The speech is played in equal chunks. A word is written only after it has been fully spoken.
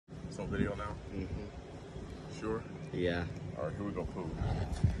on video now? Sure? Yeah. All right, here we go, Pooh.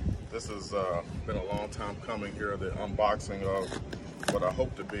 This has been a long time coming here, the unboxing of what I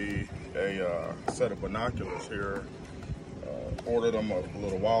hope to be a set of binoculars here. Ordered them a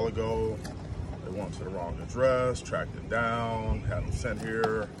little while ago. They went to the wrong address, tracked it down, had them sent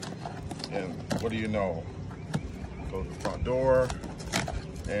here, and what do you know? Go to the front door,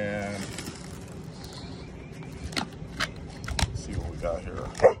 and let's see what we got here.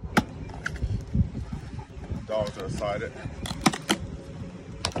 Dogs are excited.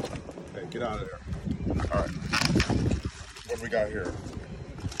 Hey, get out of there. All right, what do we got here?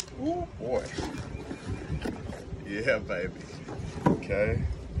 Ooh, boy. Yeah, baby. Okay,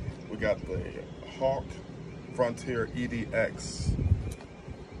 we got the Hawke Frontier EDX.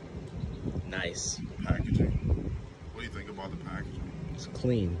 Nice. Packaging. What do you think about the packaging? It's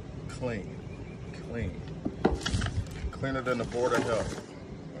clean. Clean. Clean. Cleaner than the Board of Health.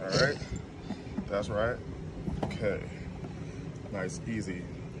 All right? That's right. Okay. Nice, easy,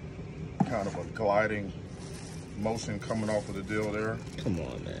 kind of a gliding motion coming off of the deal there. Come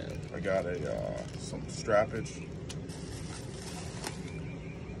on, man. I got some strappage.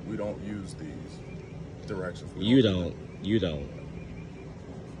 We don't use these directions. You don't.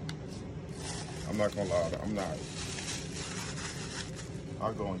 I'm not gonna lie, I'm not.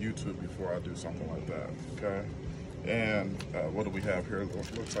 I'll go on YouTube before I do something like that, okay? And what do we have here?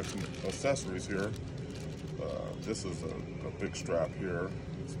 Looks like some accessories here. This is a big strap here.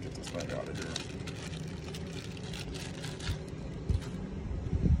 Let's get this thing out of here.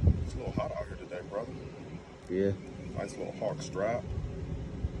 It's a little hot out here today, brother. Yeah. Nice little Hawke strap.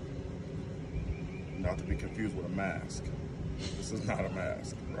 Not to be confused with a mask. This is not a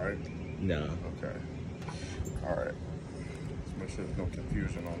mask, right? No. Okay. All right. Let's make sure there's no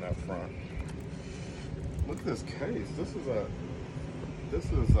confusion on that front. Look at this case.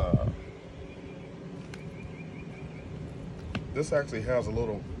 This actually has a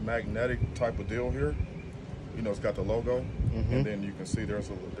little magnetic type of deal here. You know, it's got the logo, and then you can see there's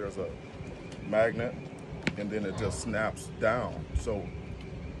a magnet, and then it just snaps down. So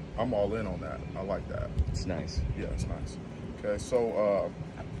I'm all in on that. I like that. It's nice. Yeah, it's nice. Okay, so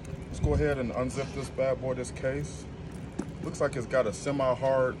let's go ahead and unzip this bad boy, this case. Looks like it's got a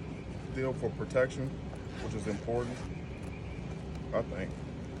semi-hard deal for protection, which is important, I think.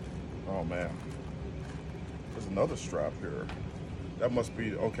 Oh man, there's another strap here. That must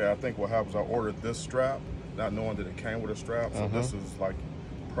be, okay, I think what happens, I ordered this strap, not knowing that it came with a strap, so this is like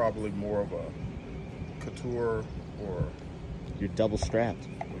probably more of a couture, or... You're double strapped.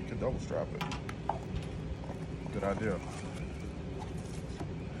 Well, you can double strap it. Good idea.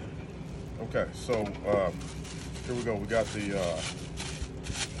 Okay, so here we go. We got the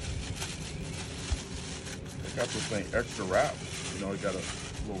this thing extra wrap. You know, you got a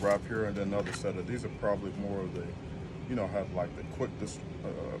little wrap here, and then another set of these are probably more of the, you know, have like the quick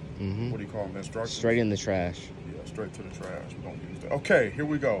what do you call them, instructions? Straight in the trash. Yeah, straight to the trash. We don't use that. Okay, here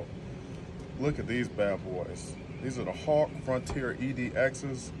we go. Look at these bad boys. These are the Hawke Frontier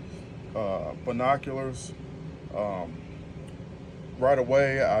EDXs, binoculars. Right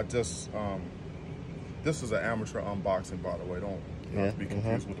away, I just, this is an amateur unboxing, by the way. Don't be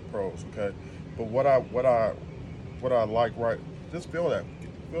confused with the pros, okay? But what I like, right? Just feel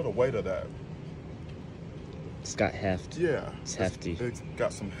the weight of that. It's got heft. Yeah, it's hefty. It's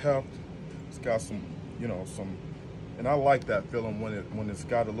got some heft. It's got some, you know, and I like that feeling when it's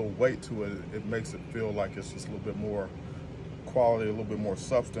got a little weight to it. It makes it feel like it's just a little bit more quality, a little bit more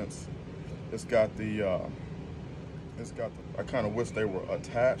substance. It's got the, I kind of wish they were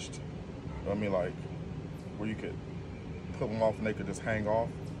attached. I mean, like, where you could pull them off and they could just hang off,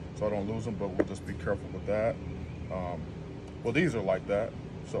 so I don't lose them, but we'll just be careful with that. Well, these are like that,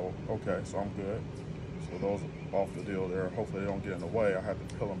 so, okay, so I'm good. So those are off the deal there. Hopefully they don't get in the way. I have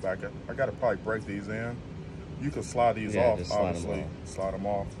to peel them back. I got to probably break these in. You can slide these off, obviously. Slide them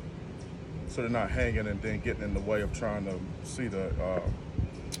off, so they're not hanging and then getting in the way of trying to see the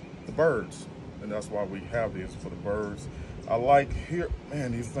birds. And that's why we have these, for the birds. I like here,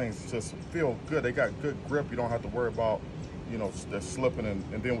 man, these things just feel good. They got good grip. You don't have to worry about, you know, they're slipping.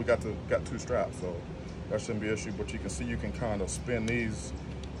 And then we got two straps, so that shouldn't be an issue. But you can see you can kind of spin these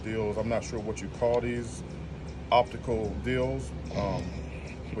deals. I'm not sure what you call these, optical deals,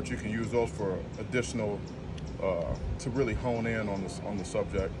 but you can use those for additional, to really hone in on the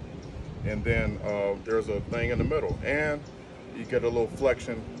subject. And then there's a thing in the middle, and you get a little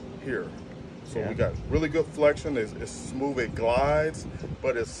flexion here. So we got really good flexion. It's smooth, it glides,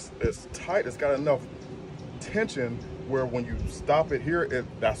 but it's tight. It's got enough tension where when you stop it here,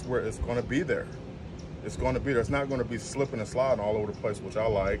 that's where it's going to be there. it's going to be there. It's not going to be slipping and sliding all over the place, which I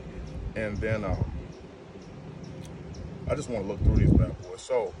like. And then I just want to look through these bad boys.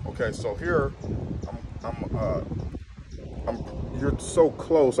 So okay, so here you're so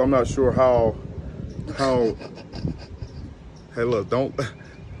close. I'm not sure how. Hey, look, don't.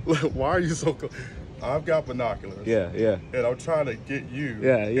 Why are you so close? I've got binoculars. Yeah, yeah. And I'm trying to get you.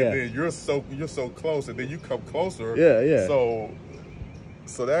 Yeah, yeah. And then you're so close, and then you come closer. Yeah, yeah.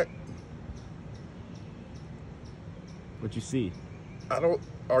 So that. What'd you see? I don't.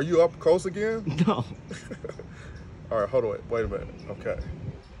 Are you up close again? No. All right, hold on. Wait a minute. Okay.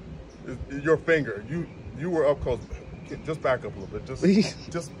 Your finger. You were up close. Just back up a little bit.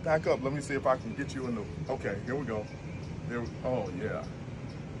 Just back up. Let me see if I can get you in the. Okay, here we go. Oh yeah.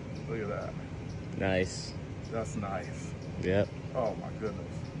 Look at that. Nice. That's nice. Yep. Oh my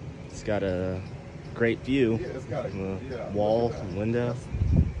goodness. It's got a great view. Yeah, it's got a wall, window.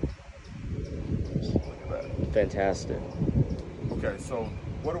 Look at that. Fantastic. Okay, so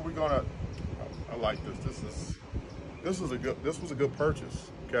what are we gonna? I like this. This was a good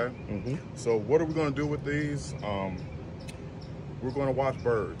purchase. Okay. Mm-hmm. So what are we gonna do with these? We're gonna watch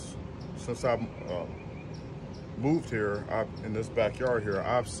birds. Since I've moved here, in this backyard here,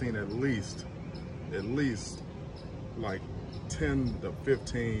 I've seen at least like 10 to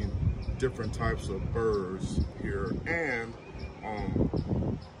 15 different types of birds here, and I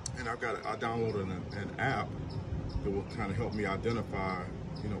downloaded an app that will kind of help me identify,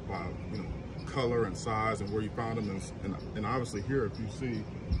 by color and size and where you found them, and obviously here, if you see,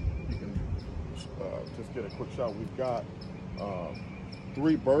 you can just get a quick shot. We've got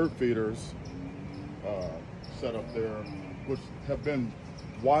 3 bird feeders set up there, which have been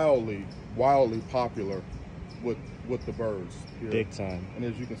wildly popular with the birds here. Big time. And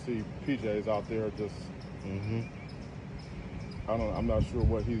as you can see, PJ's out there just, I'm not sure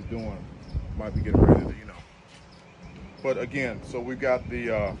what he's doing. Might be getting ready to, But again, so we've got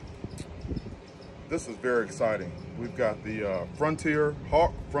the, this is very exciting. We've got the Frontier,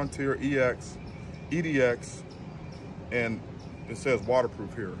 Hawke Frontier EX, EDX, and it says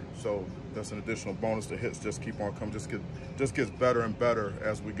waterproof here. So that's an additional bonus. The hits just keep on coming, just gets better and better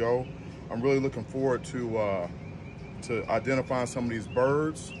as we go. I'm really looking forward to identifying some of these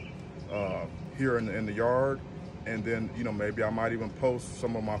birds here in the yard, and then maybe I might even post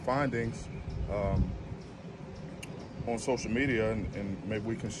some of my findings on social media, and maybe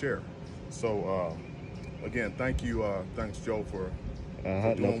we can share. So again, thanks Joe for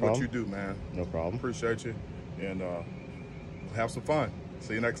doing what you do, man. No problem. Appreciate you, and have some fun.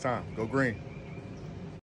 See you next time. Go green.